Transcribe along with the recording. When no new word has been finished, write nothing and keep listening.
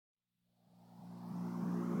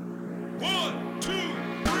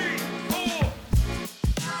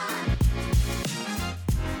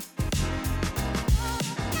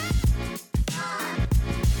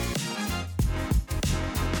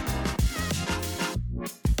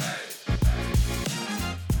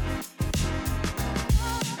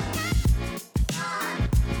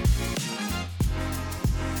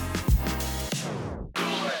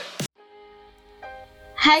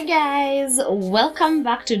Hi guys, welcome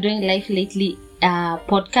back to Doing Life Lately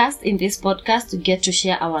podcast. In this podcast, we get to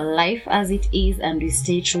share our life as it is and we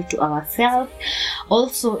stay true to ourselves.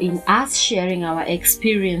 Also, in us sharing our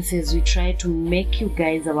experiences, we try to make you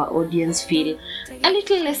guys, our audience, feel a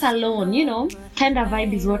little less alone. Kind of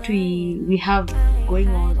vibe is what we have going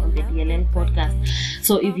on the DLL podcast.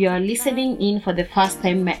 So if you are listening in for the first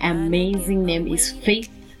time, my amazing name is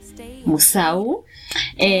Faith Musau,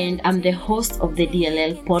 and I'm the host of the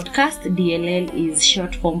DLL podcast. DLL is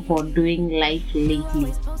short form for Doing Life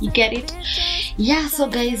Lately. You get it? Yeah, so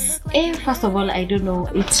guys, first of all, I don't know,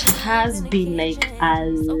 it has been like a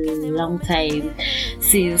long time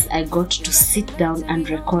since I got to sit down and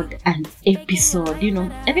record an episode.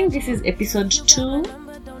 I think this is episode 2,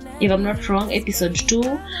 if I'm not wrong, episode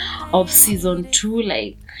 2 of season 2.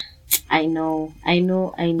 Like, I know,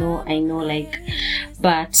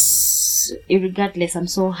 but regardless, I'm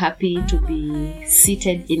so happy to be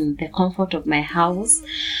seated in the comfort of my house.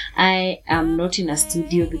 I am not in a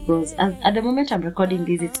studio because at the moment I'm recording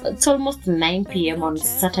this, it's almost 9 p.m. on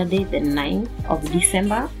Saturday, the 9th of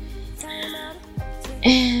December.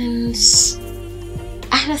 And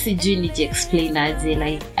hata sijui nije explain aje,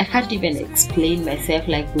 like I can't even explain myself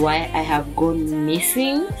like why I have gone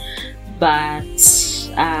missing, but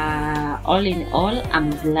all in all,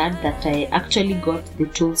 I'm glad that I actually got the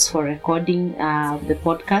tools for recording the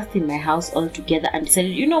podcast in my house all together and said,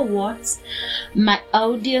 you know what, my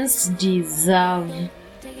audience deserve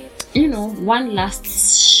one last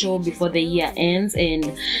show before the year ends, and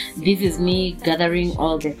this is me gathering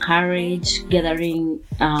all the courage, gathering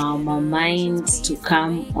my mind to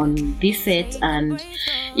come on this set and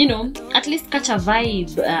at least catch a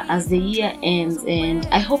vibe as the year ends. And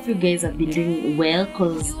I hope you guys have been doing well,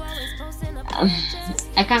 because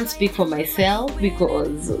I can't speak for myself,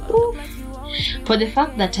 because for the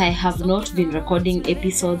fact that I have not been recording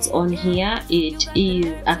episodes on here, it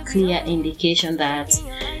is a clear indication that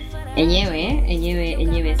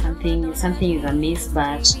anyway something is amiss.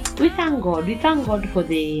 But we thank God for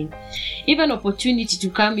the even opportunity to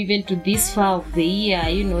come even to this far of the year.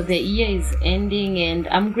 The year is ending and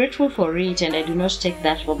I'm grateful for it, and I do not take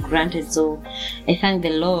that for granted. So I thank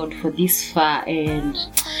the Lord for this far. And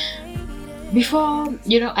before,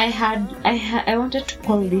 I wanted to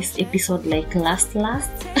call this episode like last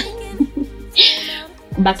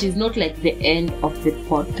but it's not like the end of the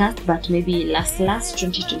podcast, but maybe last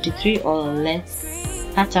 2023, or let's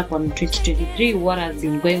catch up on 2023, what has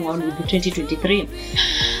been going on with the 2023.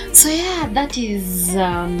 So yeah, that is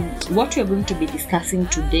what we're going to be discussing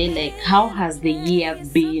today. Like, how has the year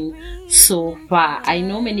been so far? I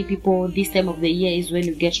know many people, this time of the year is when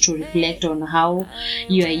you get to reflect on how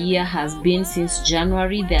your year has been since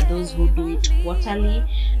January. There are those who do it quarterly.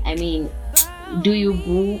 I mean, do you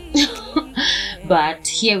boo? But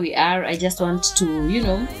here we are. I just want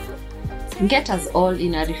to get us all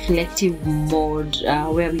in a reflective mode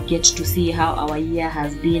where we get to see how our year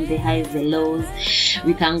has been, the highs, the lows.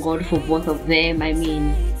 We thank God for both of them. I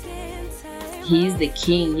mean, He is the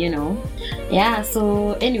King, Yeah,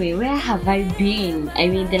 so anyway, where have I been? I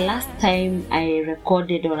mean, the last time I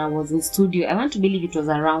recorded or I was in studio, I want to believe it was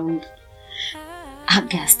around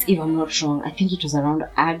August, if I'm not wrong. I think it was around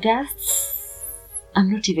August. I'm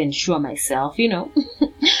not even sure myself,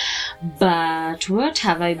 But what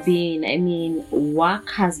have I been? I mean,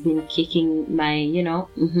 work has been kicking my,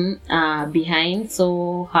 behind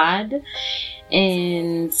so hard.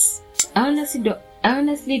 And I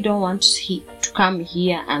honestly don't want to come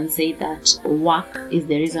here and say that work is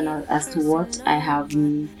the reason as to what I have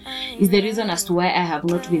is the reason as to why I have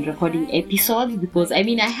not been recording episodes, because I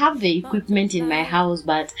mean, I have the equipment in my house,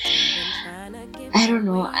 but I don't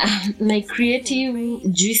know, my creative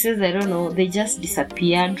juices, I don't know, they just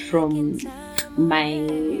disappeared from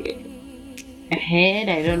my head.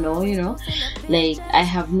 I don't know, like I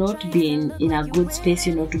have not been in a good space,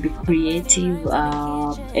 to be creative,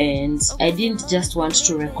 and I didn't just want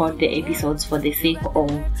to record the episodes for the sake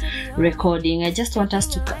of recording. I just want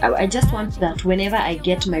that whenever I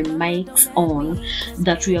get my mics on,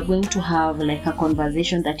 that we are going to have like a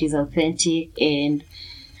conversation that is authentic,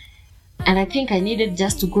 and I think I needed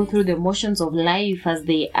just to go through the motions of life as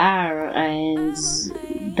they are, and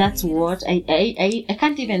that's what I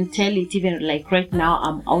can't even tell it, even like right now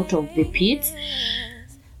I'm out of the pit,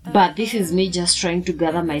 but this is me just trying to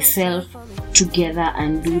gather myself together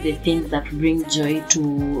and do the things that bring joy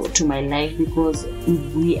to my life, because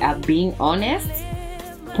we are being honest,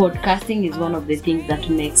 podcasting is one of the things that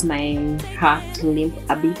makes my heart limp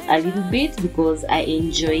a little bit, because I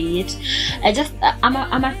enjoy it.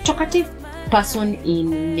 I'm a talkative person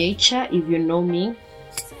in nature, if you know me,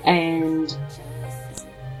 and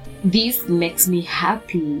this makes me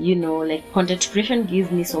happy, like content creation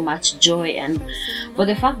gives me so much joy. And for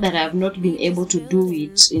the fact that I've not been able to do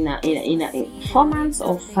it in 4 months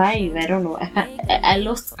or 5, I don't know, I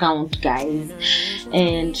lost count, guys.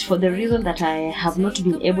 And for the reason that I have not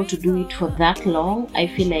been able to do it for that long, I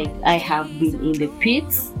feel like I have been in the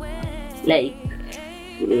pits. Like,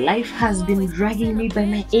 life has been dragging me by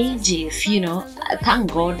my ages,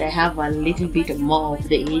 Thank God I have a little bit more of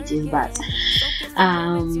the ages, but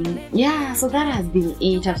so that has been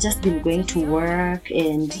it. I've just been going to work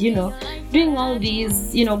and doing all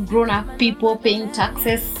these grown-up people paying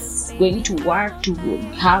taxes, going to work to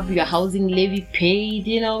have your housing levy paid.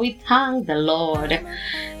 We thank the Lord,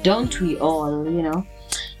 don't we all,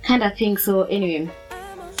 kind of thing. So anyway,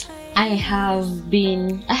 I have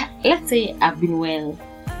been, let's say I've been well,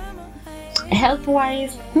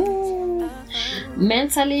 health-wise,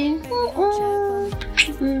 mentally,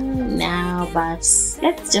 now, but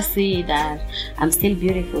let's just say that I'm still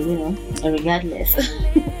beautiful, regardless.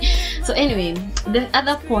 So anyway, the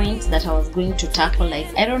other point that I was going to tackle, like,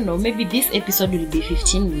 I don't know, maybe this episode will be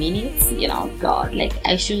 15 minutes, God, like,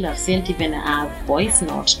 I should have sent even a voice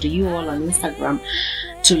note to you all on Instagram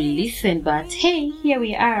to listen, but hey, here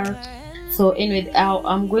we are. So anyway,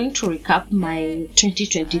 I'm going to recap my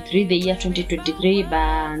 2023, the year 2023,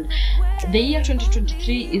 and the year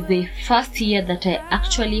 2023 is the first year that I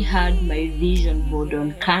actually had my vision board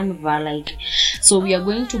on Canva. Like, so we are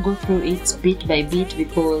going to go through it bit by bit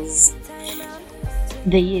because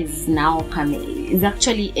the year is now coming. It's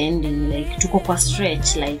actually ending. Like, to go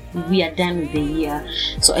stretch, like we are done with the year.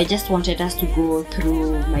 So I just wanted us to go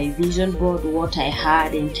through my vision board, what I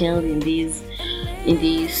had entailed in this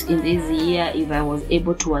year, if I was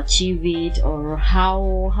able to achieve it, or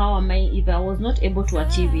how am I, if I was not able to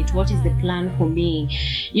achieve it, what is the plan for me,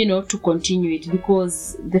 to continue it,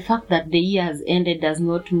 because the fact that the year has ended does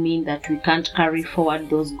not mean that we can't carry forward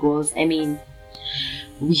those goals. I mean,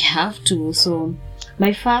 we have to. So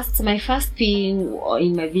my first thing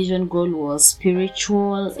in my vision goal was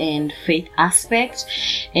spiritual and faith aspect,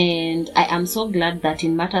 and I am so glad that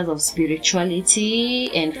in matters of spirituality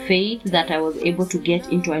and faith that I was able to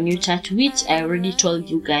get into a new church, which I already told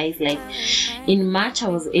you guys. Like, in March I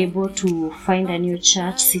was able to find a new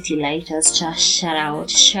church, City Lighters Church. Shout out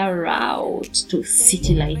to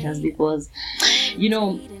City Lighters, because I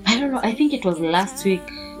don't know, I think it was last week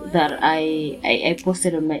that I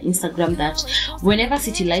posted on my Instagram that whenever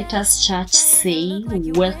City Lighters Church say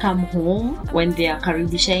welcome home, when they are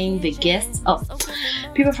Caribbean the guests,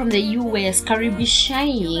 people from the US,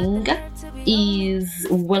 Caribbean is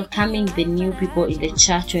welcoming the new people in the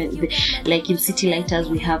church. Like in City Lighters,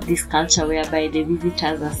 we have this culture whereby the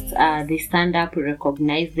visitors, they stand up, we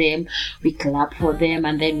recognize them, we clap for them,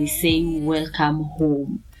 and then we say welcome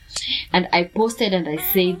home. And I posted and I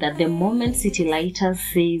said that the moment City Lighters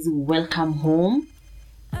says welcome home,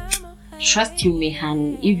 trust you me,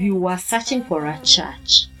 honey, if you were searching for a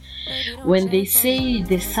church, when they say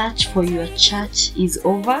the search for your church is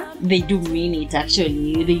over, they do mean it.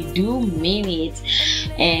 Actually, they do mean it.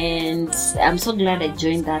 And I'm so glad I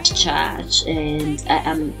joined that church, and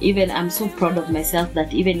I'm so proud of myself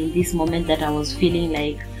that even in this moment that I was feeling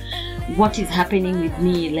like what is happening with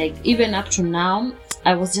me, like even up to now,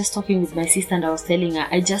 I was just talking with my sister and I was telling her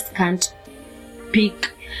I just can't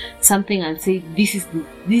pick something and say this is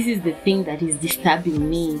the thing that is disturbing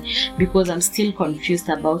me, because I'm still confused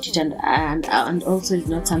about it, and also it's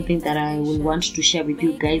not something that I will want to share with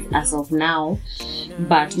you guys as of now,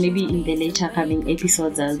 but maybe in the later coming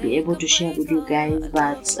episodes I'll be able to share with you guys.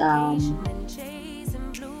 But so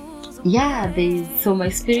my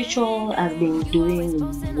spiritual has been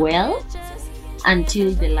doing well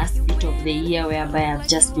until the last bit of the year, whereby I've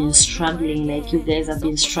just been struggling, like you guys have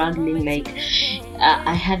been struggling. Like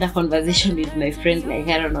I had a conversation with my friend, like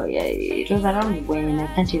I don't know, it was around when, I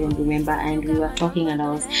can't even remember, and we were talking and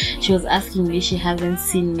she was asking me, she hasn't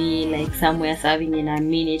seen me like somewhere serving in a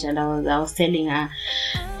minute, and I was telling her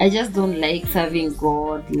I just don't like serving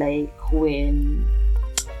God, like when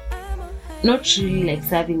not really like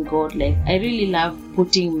serving God, like I really love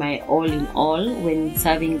putting my all in all when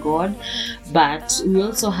serving God, but we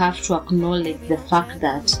also have to acknowledge the fact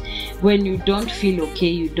that when you don't feel okay,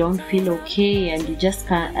 you don't feel okay, and you just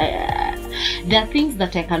can't. There are things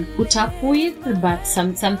that I can put up with, but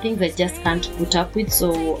some things I just can't put up with.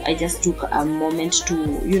 So I just took a moment to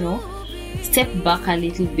step back a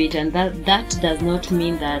little bit, and that does not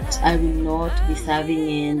mean that I will not be serving,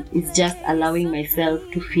 and it's just allowing myself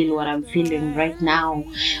to feel what I'm feeling right now,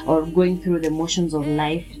 or going through the motions of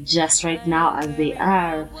life just right now as they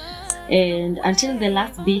are. And until the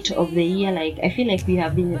last bit of the year, like I feel like we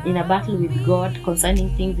have been in a battle with God concerning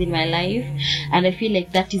things in my life, and I feel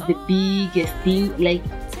like that is the biggest thing. Like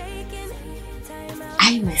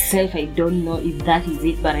I myself, I don't know if that is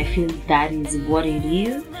it, but I feel that is what it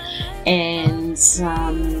is. And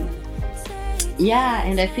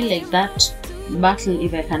and I feel like that battle,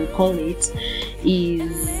 if I can call it,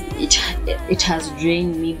 it has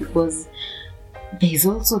drained me, because there's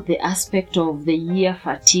also the aspect of the year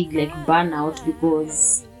fatigue, like burnout,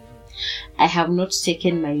 because I have not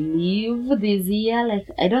taken my leave this year. Like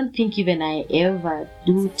I don't think even I ever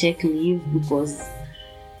do take leave, because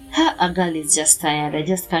a girl is just tired. I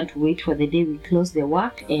just can't wait for the day we close the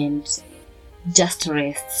work and just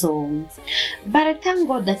rest. So, but I thank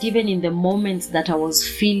God that even in the moments that I was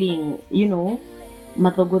feeling,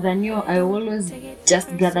 Mathogodhanyo, I always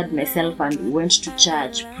just gathered myself and went to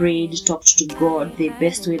church, prayed, talked to God the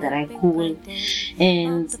best way that I could.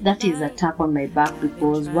 And that is a tap on my back,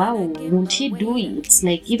 because wow, won't He do it?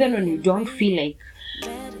 Like even when you don't feel like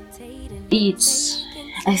it,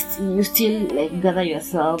 you still like gather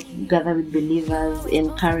yourself, gather with believers,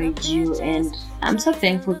 encourage you. And I'm so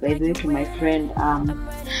thankful, by the way, to my friend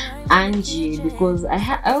Angie, because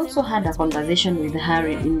I also had a conversation with her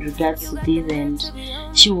in regards to this, and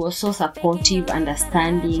she was so supportive,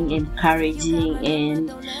 understanding, encouraging.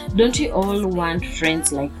 And don't we all want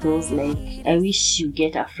friends like those? Like I wish you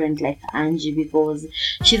get a friend like Angie, because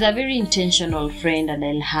she's a very intentional friend, and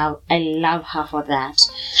I love her for that.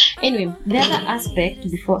 Anyway, the other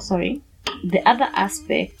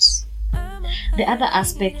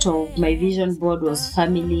aspect of my vision board was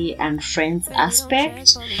family and friends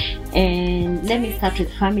aspect. And let me start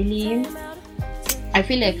with family. I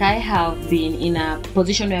feel like I have been in a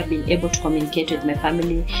position where I've been able to communicate with my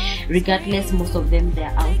family, regardless. Most of them,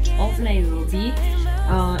 they're out of Nairobi.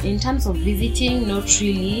 In terms of visiting, not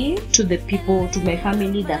really to my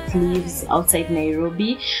family that lives outside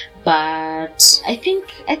Nairobi, but I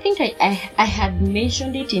think I had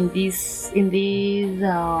mentioned it in this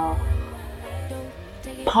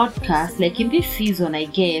podcast, like in this season, I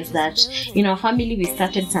guess, that in our family we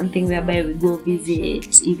started something whereby we go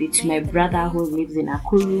visit, if it's my brother who lives in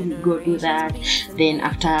Nakuru, we go do that. Then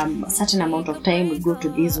after a certain amount of time we go to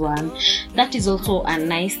this one. That is also a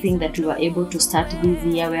nice thing that we were able to start this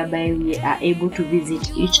year, whereby we are able to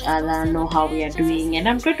visit each other, know how we are doing, and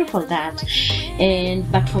I'm grateful for that.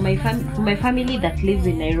 But for my family that lives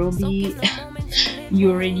in Nairobi, you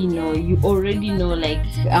already know, like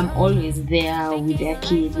I'm always there with their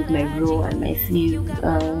kids, with my bro and my sis,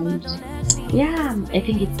 and I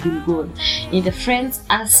think it's been good. In the friends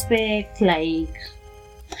aspect, like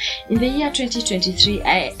in the year 2023,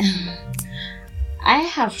 I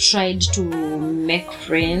have tried to make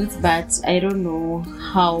friends, but I don't know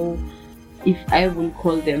if I will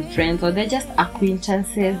call them friends, or they're just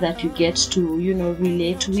acquaintances that you get to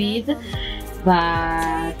relate with.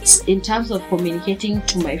 But in terms of communicating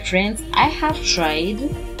to my friends, I have tried.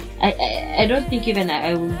 I don't think even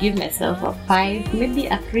I will give myself a 5, maybe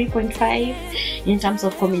a 3.5 in terms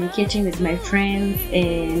of communicating with my friends,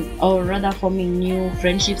 or rather forming new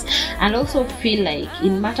friendships. And also feel like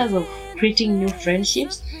in matters of creating new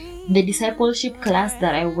friendships, the discipleship class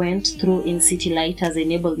that I went through in City Light has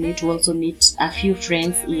enabled me to also meet a few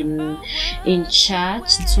friends in church.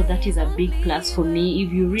 So that is a big plus for me.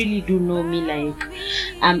 If you really do know me, like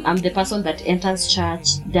I'm the person that enters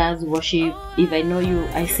church, does worship. If I know you,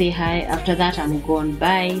 I say hi. After that, I'm gone.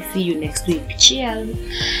 Bye. See you next week. Cheers.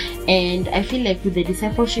 And I feel like with the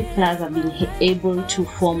discipleship class, I've been able to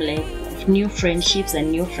form like new friendships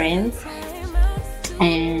and new friends.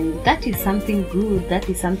 And that is something good. That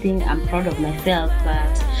is something I'm proud of myself.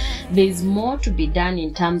 But there's more to be done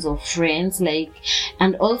in terms of friends.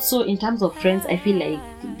 And also in terms of friends, I feel like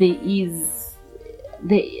there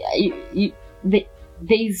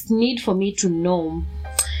is need for me to know,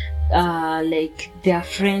 like there are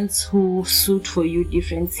friends who suit for you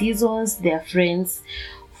different seasons. There are friends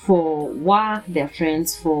for work. There are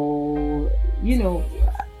friends for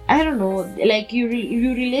I don't know, like you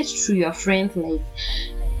relate to your friends like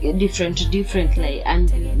differently,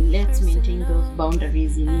 and let's maintain those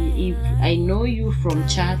boundaries. If I know you from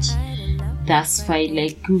church, that's fine.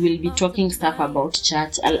 Like we will be talking stuff about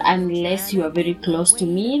church, unless you are very close to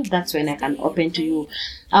me. That's when I can open to you.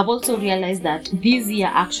 I've also realized that this year,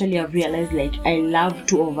 actually, I've realized like I love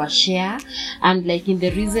to overshare, and like in the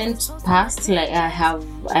recent past, like I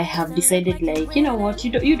have decided, like, you know what,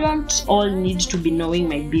 you don't all need to be knowing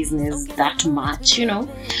my business that much,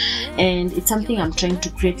 and it's something I'm trying to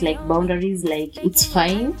create, like boundaries. Like it's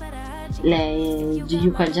fine Like,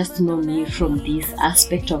 you can just know me from this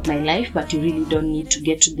aspect of my life, but you really don't need to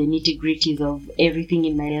get to the nitty-gritties of everything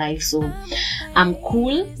in my life. So I'm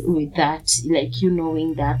cool with that, like, you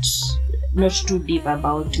knowing that, not too deep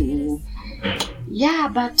about me. Yeah,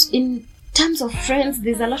 but in terms of friends,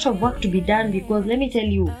 there's a lot of work to be done, because let me tell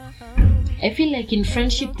you, I feel like in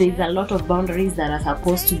friendship there's a lot of boundaries that are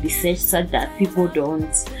supposed to be set such that people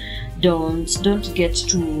don't get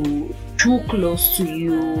too close to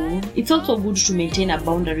you. It's also good to maintain a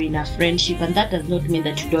boundary in a friendship, and that does not mean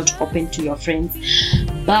that you don't open to your friends.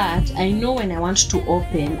 But I know when I want to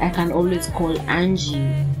open, I can always call Angie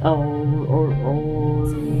or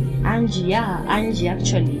Angie. Yeah, Angie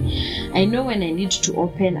actually. I know when I need to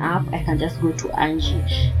open up, I can just go to Angie.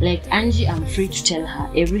 Like Angie, I'm free to tell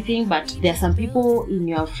her everything, but there are some people in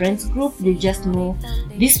your friends group, they just know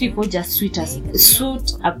these people just suit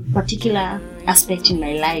a particular aspect in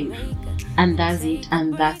my life, and that's it,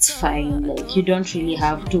 and that's fine. Like, you don't really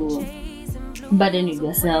have to burden with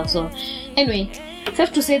yourself. So anyway,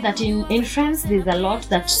 safe to say that in friends there's a lot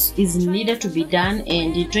that is needed to be done,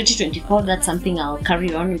 and in 2024 that's something I'll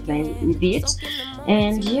carry on with it.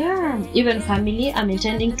 And yeah, even family, I'm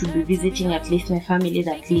intending to be visiting at least my family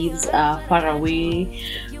that lives far away,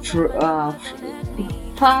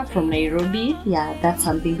 far from Nairobi. Yeah, that's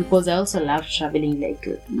something, because I also love traveling, like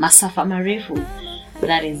masafa marefu.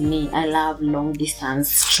 That is me. I love long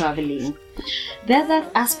distance traveling. The other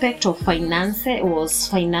aspect of finances was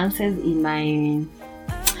finances in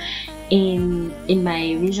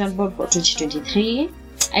my vision board for 2023.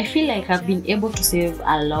 I feel like I've been able to save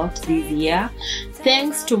a lot this year,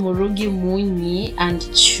 thanks to Murugi Munyi and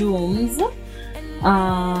Chums,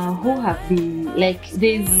 who have been like,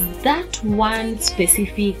 there's that one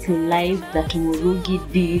specific live that Murugi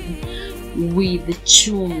did with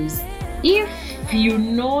Chums. If you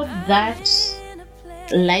know that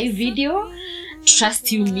live video,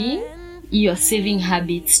 trust you me, your saving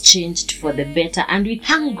habits changed for the better, and we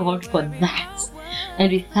thank God for that.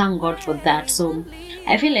 So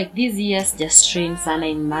I feel like these years just trained Sana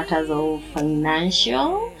in matters of finances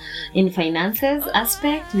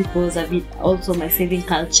aspect, because also my saving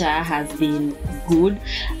culture has been good,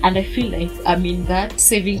 and I feel like I'm in that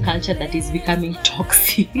saving culture that is becoming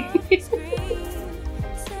toxic.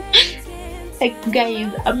 Like,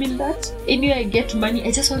 guys, I'm in that. Anyway, I get money,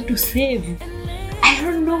 I just want to save. I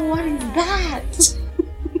don't know what is that.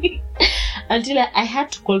 Until I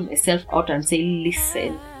had to call myself out and say,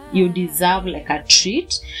 listen, you deserve like a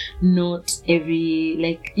treat. Not every,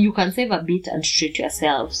 like, you can save a bit and treat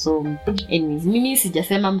yourself. So anyway, mimi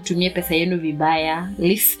sijasema mtumie pesa yenu vibaya.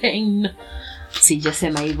 Listen,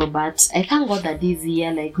 sijasema hivyo, but I thank God that this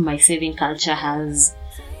year, like, my saving culture has,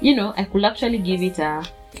 you know, I could actually give it a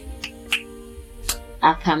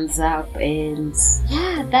thumbs up, and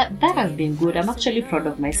yeah, that has been good. I'm actually proud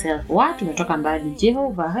of myself. What tumetoka mbali,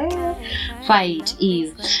 Jehovah. Fight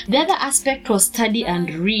is the other aspect was study and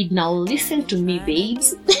read. Now listen to me,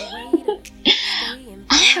 babes.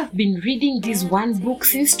 I have been reading this one book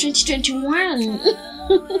since 2021.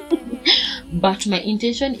 But my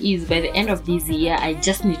intention is by the end of this year, I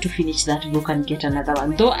just need to finish that book and get another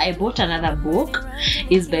one. Though I bought another book,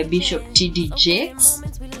 is by Bishop T.D. Jakes.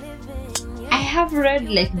 I have read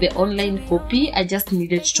like the online copy. I just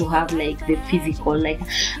needed to have like the physical. Like,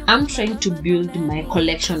 I'm trying to build my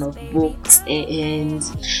collection of books, and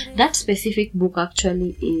that specific book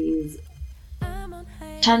actually is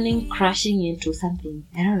crashing into something.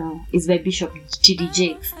 I don't know. It's by Bishop T.D.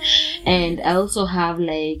 Jakes. And I also have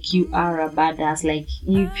like You Are a Badass. Like,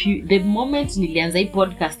 the moment nilianza hii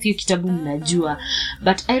podcast, hiyo kitabu mnajua.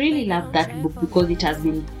 But I really love that book because it has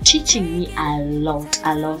been teaching me a lot.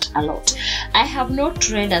 I have not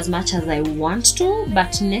read as much as I want to,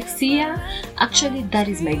 but next year, actually, that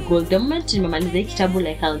is my goal. The moment nimemaliza hii kitabu,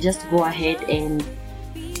 like, I'll just go ahead and,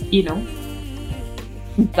 you know,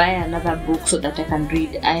 buy another book so that I can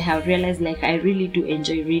read. I have realized like I really do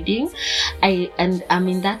enjoy reading. I'm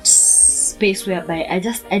in that space whereby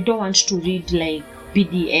I don't want to read like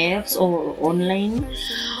PDFs or online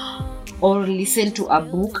or listen to a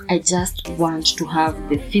book. I just want to have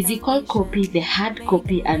the physical copy, the hard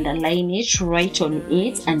copy, underline it, write on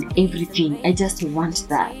it and everything. I just want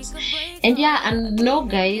that. And yeah, and no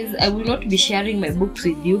guys, I will not be sharing my books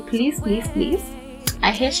with you. Please.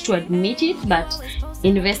 I hate to admit it, but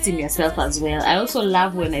invest in yourself as well. I also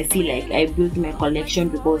love when I see like I build my collection,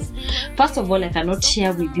 because first of all, I cannot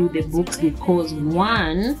share with you the books because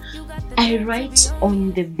one, I write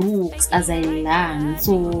on the books as I learn.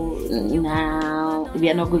 So now we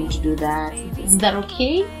are not going to do that. Is that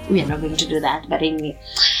okay? We are not going to do that. But anyway,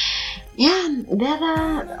 The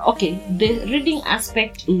reading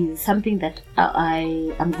aspect is something that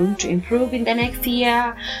I am going to improve in the next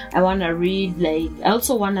year. I want to read, I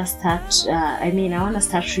also want to start I want to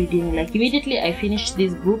start reading, immediately I finish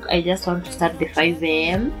this book. I just want to start the 5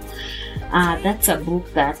 a.m. That's a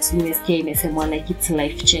book that it's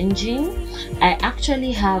life-changing. I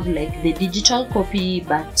actually have the digital copy,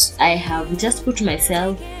 but I have just put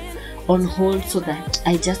myself on hold so that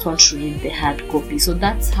I just want to read the hard copy. So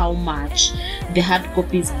that's how much the hard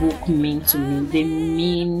copies book mean to me. They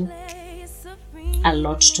mean a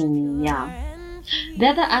lot to me. The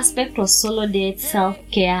other aspect was solo dates,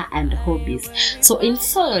 self-care, and hobbies. So in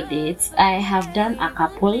solo dates, I have done a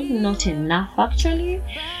couple, not enough actually.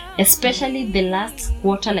 Especially the last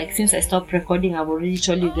quarter, since I stopped recording, I've already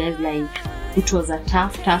told you guys it was a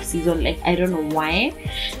tough season. I don't know why.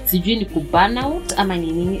 Sijui ni burnout ama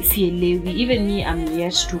nini, sielewi. Even me, I'm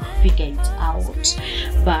yet to figure it out.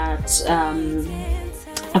 But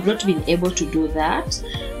I've not been able to do that.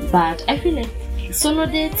 But I feel solo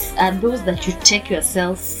dates are those that you take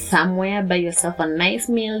yourself somewhere, buy yourself a nice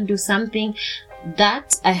meal, do something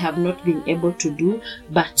that I have not been able to do.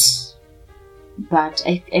 But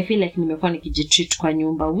I feel nimekuwa nikijitreat kwa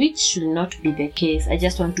nyumba, which should not be the case. I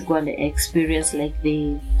just want to go and experience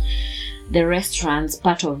the restaurants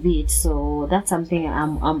part of it. So that's something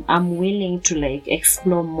I'm willing to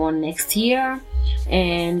explore more next year.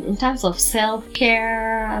 And in terms of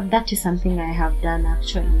self-care, that is something I have done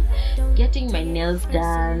actually. Getting my nails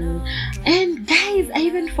done. And guys, I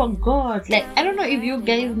even forgot. I don't know if you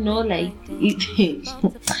guys know,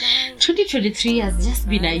 2023 has just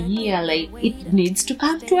been a year. It needs to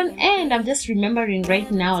come to an end. I'm just remembering right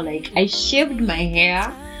now, I shaved my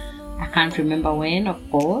hair. I can't remember when, of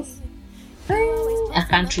course. I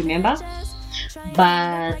can't remember.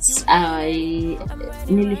 But I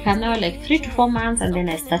nilikaa now 3 to 4 months, and then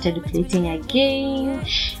I started plating again,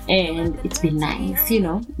 and it's been nice,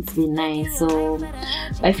 it's been nice. So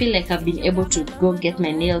I feel I've been able to go get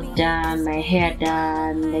my nails done, my hair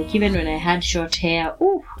done. Even when I had short hair,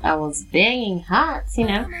 I was banging hard,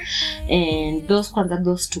 and those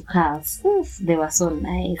 2 curls, they were so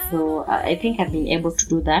nice. So I think I've been able to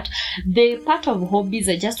do that. The part of hobbies,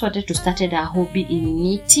 I just wanted to start a hobby in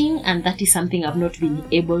knitting, and that is something I've not been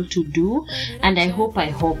able to do, and I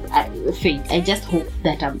just hope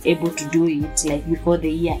that I'm able to do it before the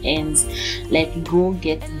year ends, go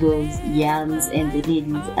get those yarns and the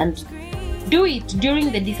needles and do it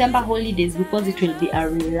during the December holidays, because it will be a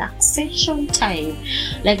relaxation time.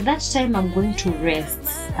 That time I'm going to rest.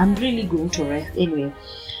 I'm really going to rest anyway.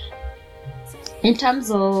 In terms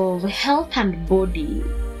of health and body,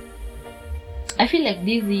 I feel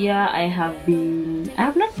this year I have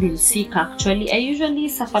not been sick actually. I usually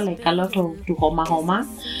suffer a lot of homa.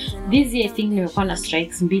 This year I think nimekuwa na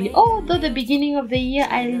strikes mbili. Though the beginning of the year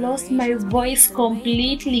I lost my voice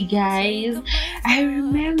completely, guys. I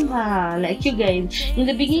remember, you guys, in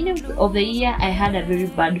the beginning of the year I had a very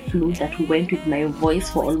bad flu that went with my voice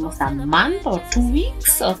for almost a month or 2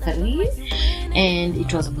 weeks or 3, and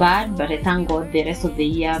it was bad, but I thank God the rest of the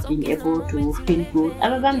year I've been able to feel good.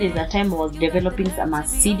 Other than there's a time I was developing some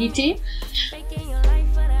acidity,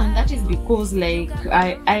 and that is because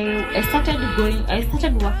I started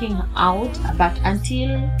working out, but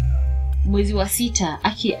until mwezi wa sita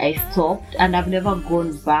I stopped, and I've never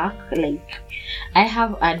gone back. I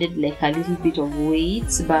have added a little bit of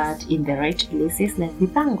weight, but in the right places. We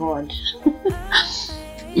thank God.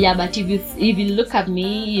 Yeah, but if you look at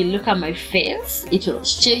me, you look at my face, it will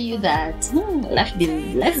show you that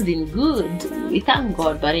life's been good. We thank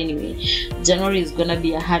God. But anyway, January is gonna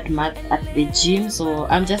be a hard month at the gym, so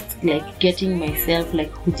I'm just getting myself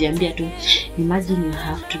kujiambia tu, imagine you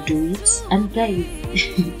have to do it. And guys,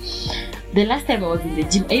 the last time I was in the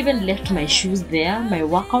gym, I even left my shoes there, my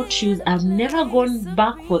workout shoes. I've never gone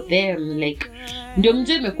back for them. Ndio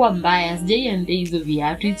mjue imekuwa mbaya, sijaiendea hizo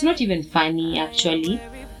viatu. It's not even funny actually.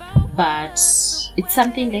 But it's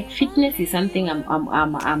something fitness is something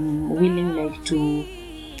I'm willing to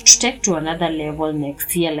take to another level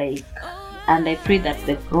next year, and I pray that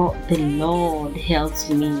the Lord helps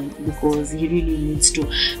me, because He really needs to.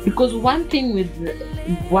 Because one thing with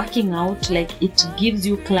working out, it gives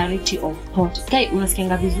you clarity of thought. Kai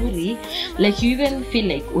unasikianga vizuri, you even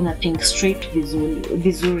feel una think straight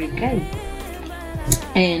vizuri, guys.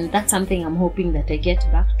 And that's something I'm hoping that I get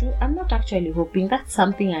back to. I'm not actually hoping, that's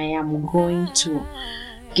something I am going to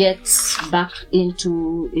get back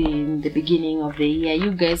into in the beginning of the year.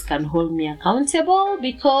 You guys can hold me accountable,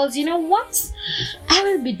 because you know what, I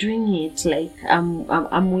will be doing it.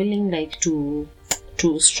 I'm willing to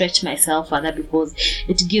to stretch myself further, because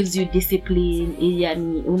it gives you discipline.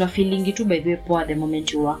 Una feeling it by the poor the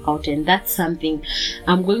moment you work out, and that's something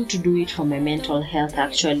I'm going to do it for my mental health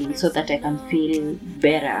actually, so that I can feel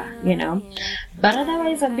better, But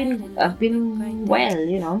otherwise, I've been well,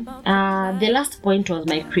 The last point was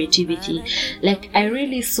my creativity. Like, I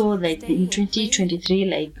really saw that in 2023,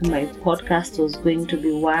 like, my podcast was going to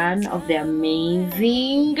be one of the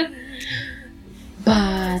amazing,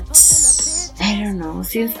 but I don't know.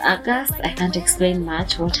 Since August, I can't explain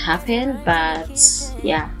much what happened, but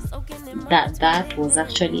yeah, that was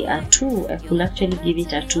actually a 2. I could actually give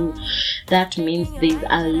it a 2. That means there's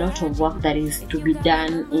a lot of work that is to be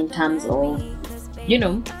done in terms of,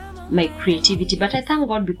 my creativity. But I thank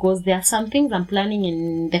God, because there are some things I'm planning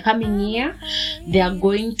in the coming year. They are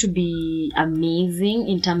going to be amazing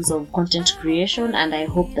in terms of content creation, and I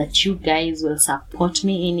hope that you guys will support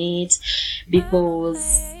me in it, because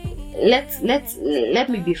let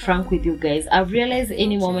me be frank with you guys. I've realized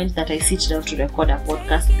any moment that I sit down to record a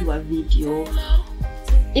podcast, do a video,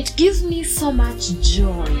 it gives me so much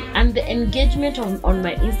joy, and the engagement on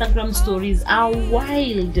my Instagram stories are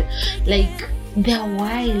wild. Like, they're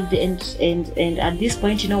wild, and at this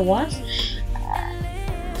point, you know what?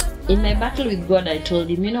 In my battle with God, I told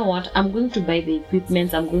him, you know what? I'm going to buy the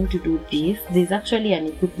equipment. I'm going to do this. There's actually an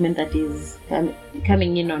equipment that is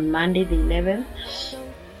coming in on Monday, the 11th.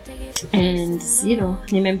 And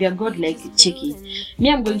remember, God, like, cheeky. Me,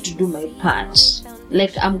 I'm going to do my part.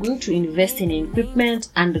 Like, I'm going to invest in equipment,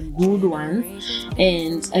 and good ones,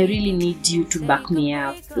 and I really need you to back me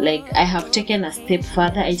up. Like, I have taken a step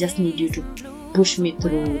further. I just need you to push me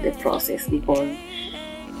through the process, because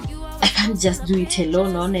I can't just do it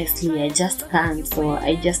alone. Honestly, I just can't. So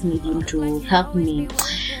I just need him to help me.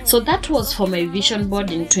 So that was for my vision board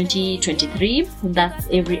in 2023. That's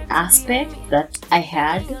every aspect that I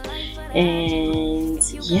had, and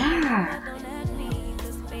yeah.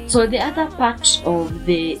 So the other part of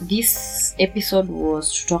this episode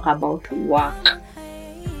was to talk about work.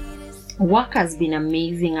 Work has been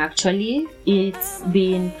amazing actually. It's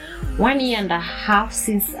been 1 year and a half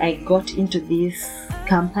since I got into this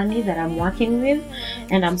company that I'm working with,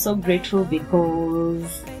 and I'm so grateful,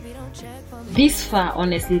 because this far,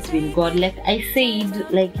 honestly, it's been God. Like I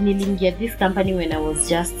said, like, nilingia this company when I was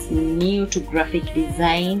just new to graphic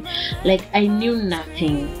design. Like, I knew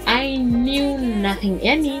nothing.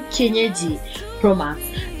 Yani kienyeji Promax.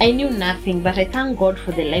 I knew nothing, but I thank God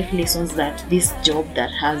for the life lessons that this job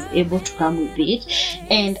that has able to come with it,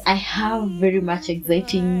 and I have very much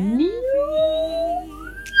exciting news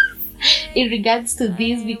in regards to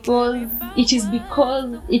this, because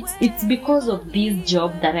it's because of this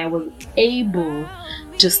job that I was able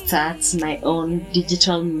to start my own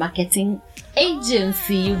digital marketing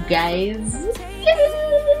agency, you guys.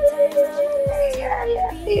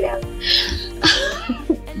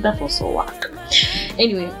 That was so work.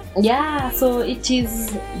 Anyway, yeah, so it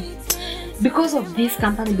is because of this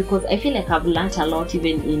company, because I feel like I've learned a lot,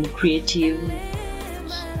 even in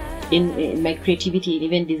my creativity,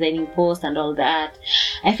 even designing posts and all that.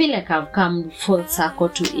 I feel like I've come full circle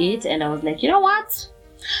to it, and I was like, you know what?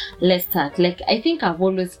 Let's start. Like, I think I've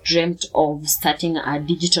always dreamt of starting a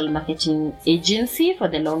digital marketing agency for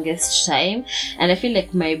the longest time, and I feel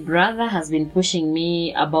like my brother has been pushing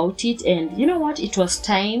me about it, and you know what? It was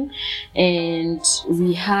time, and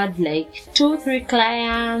we had like 2-3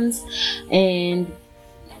 clients, and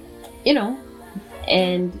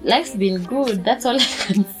and life's been good. That's all I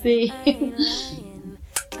can say.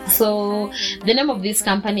 So the name of this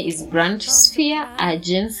company is Brand Sphere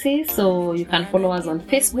Agency. So you can follow us on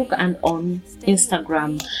Facebook and on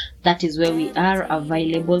Instagram. That is where we are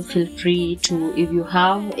available. Feel free to, if you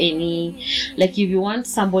have any, like if you want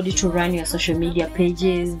somebody to run your social media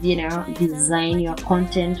pages, design your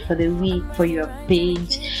content for the week for your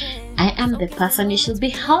page, I am the person you should be.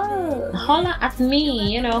 Holla at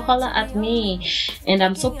me, holla at me. And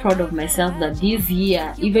I'm so proud of myself that this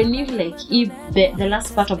year, even if the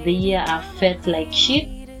last part of the year I felt like shit,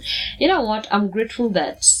 you know what? I'm grateful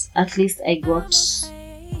that at least I got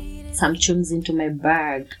some tunes into my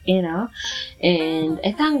bag, and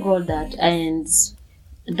I thank God that, and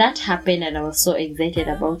that happened, and I was so excited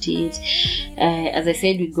about it. As I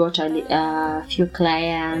said, we got a few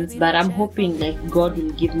clients, but I'm hoping like God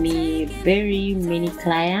will give me very many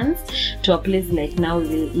clients to a place like now we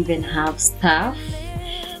will even have staff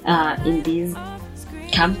in this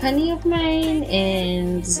company of mine.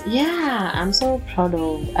 And yeah, I'm so proud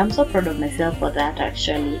of myself for that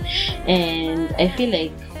actually. And I feel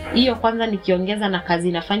like hiyo kwanza nikiongeza na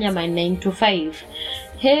kazi nafanya my 9 to 5,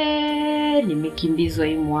 nimekimbizwa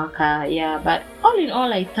hii mwaka. Yeah, but all in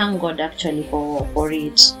all I thank God actually for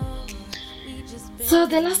it. So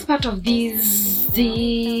the last part of this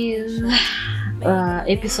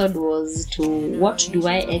episode was to what do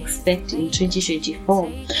I expect in 2024.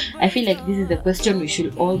 I feel like this is the question we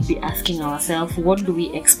should all be asking ourselves. What do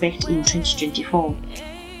we expect in 2024?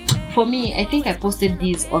 For me, I think I posted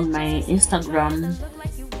this on my Instagram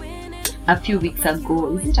a few weeks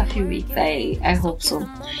ago. Is it a few weeks? I hope so.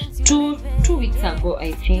 Two weeks ago,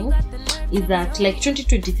 I think, is that like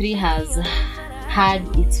 2023 has had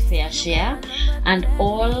its fair share, and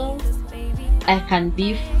all I can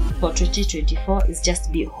be for 2024 is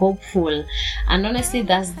just be hopeful. And honestly,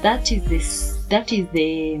 that is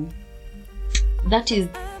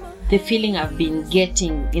the feeling I've been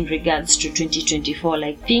getting in regards to 2024.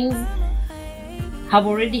 Like, things have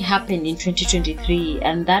already happened in 2023,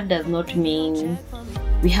 and that does not mean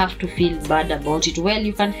we have to feel bad about it. Well,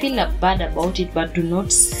 you can feel bad about it, but do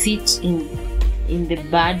not sit in the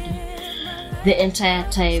bad the entire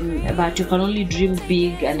time. But you can only dream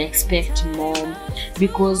big and expect more,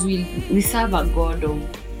 because we serve a God of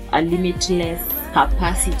a limitless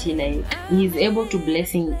capacity. Like, He is able to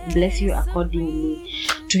bless you accordingly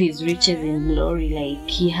to His riches in glory. Like,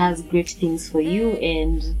 He has great things for you.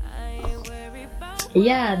 And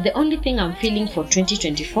yeah, the only thing I'm feeling for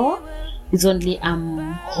 2024 is only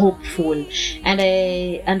I'm hopeful. And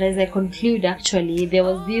as I conclude, actually, there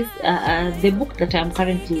was this the book that I'm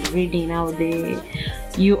currently reading now, the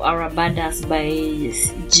You Are a Badass by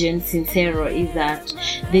Jen Sincero, is that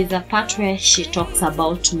there's a part where she talks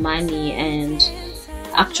about money, and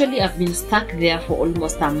actually I've been stuck there for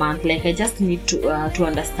almost a month. Like, I just need to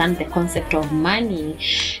understand the concept of money.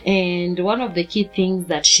 And one of the key things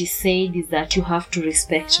that she said is that you have to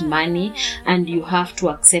respect money and you have to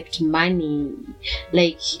accept money.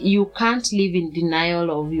 Like, you can't live in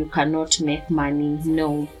denial of you cannot make money.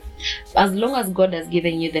 No. As long as God has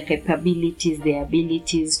given you the capabilities, the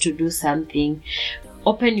abilities to do something,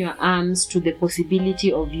 open your arms to the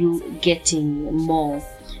possibility of you getting more.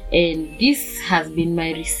 And this has been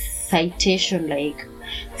my recitation, like,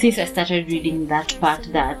 since I started reading that part,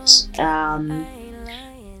 that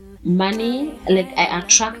money, like, I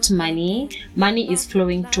attract money is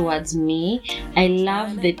flowing towards me. I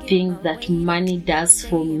love the things that money does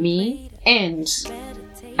for me, and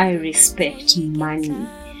I respect money.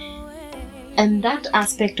 And that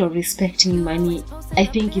aspect of respecting money, I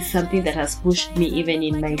think, is something that has pushed me even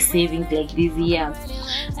in my savings. Like, this year,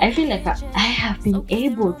 I feel like I have been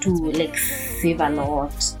able to, like, save a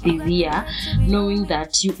lot this year, knowing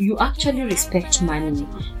that you actually respect money.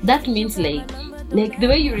 That means like the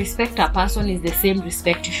way you respect a person is the same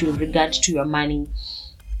respect you should regard to your money.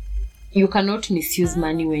 You cannot misuse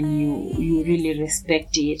money when you really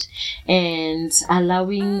respect it. And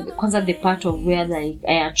allowing, because at the part of where, like,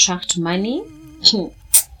 I attract money,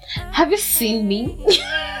 have you seen me?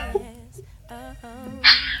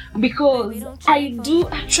 Because I do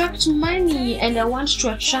attract money, and I want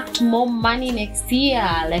to attract more money next year.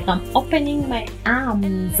 Like, I'm opening my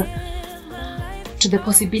arms to the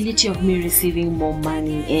possibility of me receiving more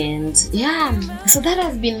money. And yeah, so that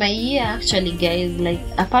has been my year, actually, guys. Like,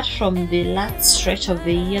 apart from the last stretch of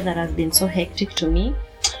the year that has been so hectic to me,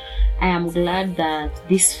 I am glad that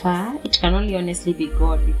this far it can only honestly be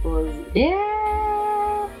God, because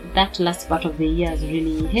that last part of the year has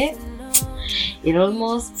really it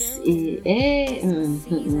almost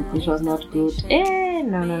it was not good.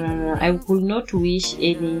 No, I could not wish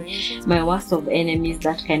my worst of enemies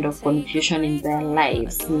that kind of confusion in their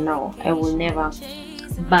lives. No, I will never.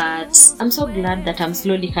 But I'm so glad that I'm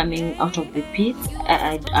slowly coming out of the pit.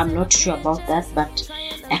 I'm not sure about that, but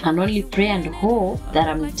I can only pray and hope that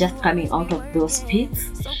I'm just coming out of those pits.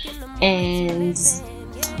 And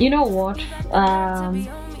you know what,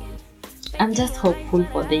 I'm just hopeful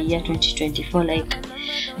for the year 2024. Like,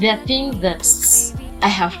 there are things that I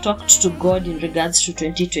have talked to God in regards to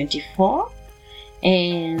 2024,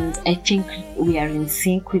 and I think we are in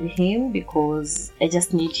sync with Him, because I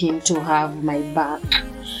just need Him to have my back,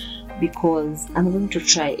 because I'm going to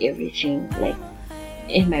try everything, like,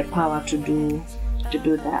 in my power to do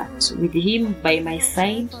that. With Him by my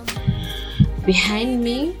side, behind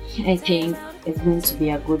me, I think it's going to be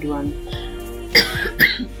a good one.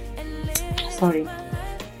 Sorry,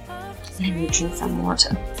 let me drink some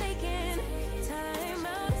water.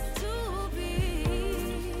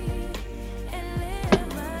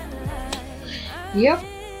 Yep.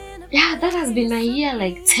 Yeah, that has been my year,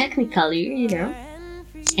 like, technically, you know.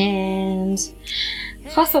 And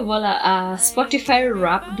first of all, Spotify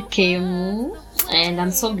Wrapped came And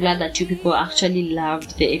I'm so glad that you people actually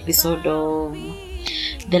loved the episode of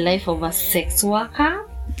the life of a sex worker,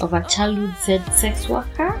 of a childhood sex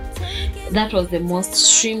worker. That was the most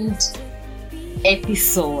streamed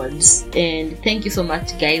episode, and thank you so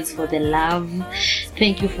much guys for the love.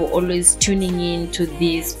 Thank you for always tuning in to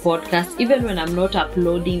this podcast, even when I'm not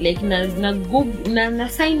uploading. Like na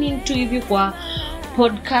signing to hivi kwa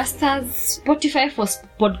podcasters, Spotify for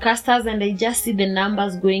podcasters, and I just see the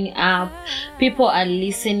numbers going up. People are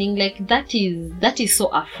listening. Like that is so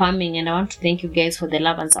affirming, and I want to thank you guys for the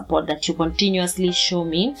love and support that you continuously show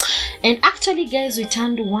me. And actually guys, we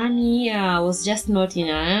turned 1 year. I was just not in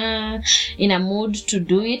a mood to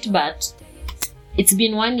do it, but it's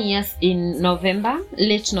been 1 year in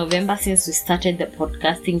late November since we started the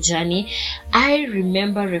podcasting journey. I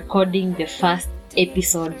remember recording the first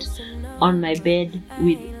episode on my bed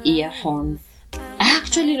with earphones.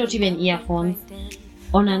 Actually not even earphones,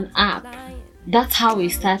 on an app. That's how we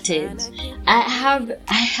started. I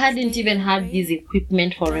hadn't even had this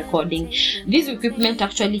equipment for recording. This equipment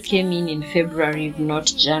actually came in February, not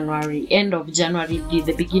January. End of January,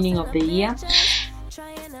 the beginning of the year.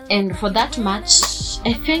 And for that much,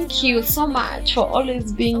 I thank you so much for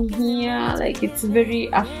always being here. Like, it's very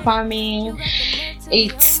affirming.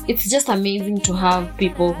 It's just amazing to have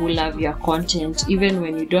people who love your content, even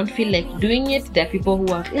when you don't feel like doing it. There are people who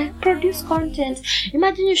are like, produce content.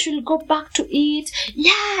 Imagine you should go back to it.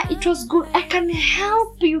 Yeah, it was good. I can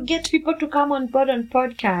help you get people to come on board on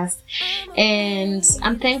podcast. And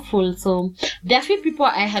I'm thankful. So there are few people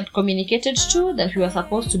I had communicated to that we were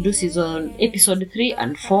supposed to do episode 3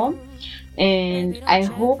 and 4. And I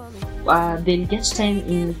hope they'll get time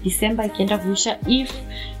in December.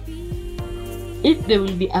 If they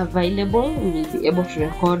will be available, we will be able to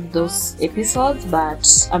record those episodes,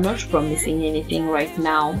 but I'm not promising anything right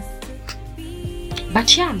now.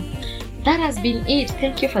 But yeah, that has been it.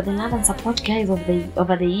 Thank you for the love and support, guys,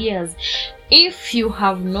 over the years. If you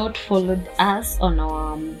have not followed us on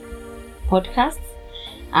our podcast,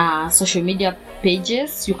 social media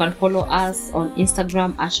pages, you can follow us on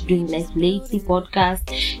Instagram at Doing Life Lately Podcast.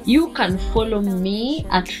 You can follow me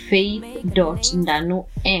at faith.ndanu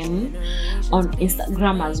m on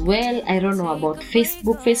Instagram as well. I don't know about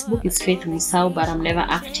Facebook. Facebook is Faith Musau, but I'm never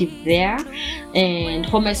active there. And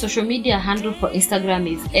for my social media handle for Instagram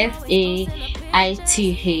is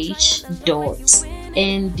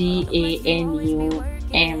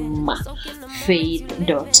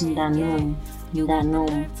faith.ndanum,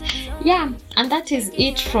 faith.ndanum. Yeah, and that is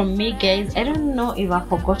it from me, guys. I don't know if I've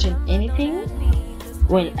forgotten anything.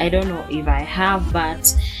 Well, I don't know if I have,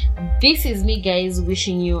 but this is me, guys,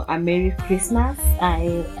 wishing you a Merry Christmas.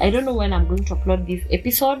 I don't know when I'm going to upload this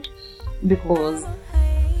episode, because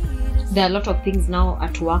there are a lot of things now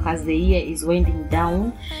at work as the year is winding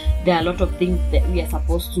down. There are a lot of things that we are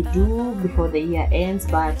supposed to do before the year ends,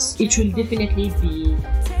 but it will definitely be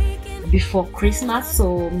before Christmas.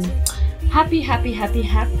 So happy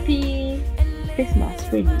Christmas,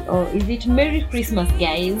 really. Or is it Merry Christmas,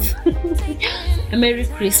 guys? Merry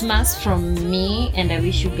Christmas from me, and I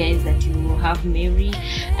wish you guys that you have Merry.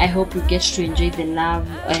 I hope you get to enjoy the love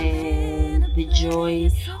and the joy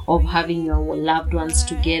of having your loved ones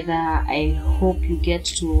together. I hope you get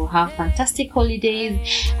to have fantastic holidays,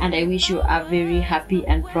 and I wish you a very happy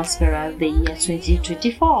and prosperous the year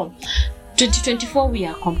 2024. 2024, we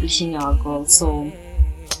are accomplishing our goals, so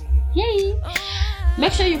yay!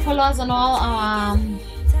 Make sure you follow us on all our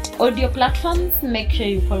audio platforms. Make sure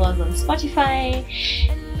you follow us on Spotify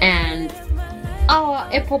and our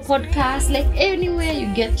Apple Podcasts. Like, anywhere you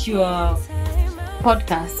get your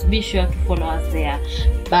podcasts, be sure to follow us there.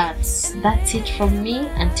 But that's it from me.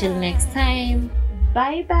 Until next time,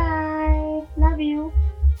 bye bye. Love you.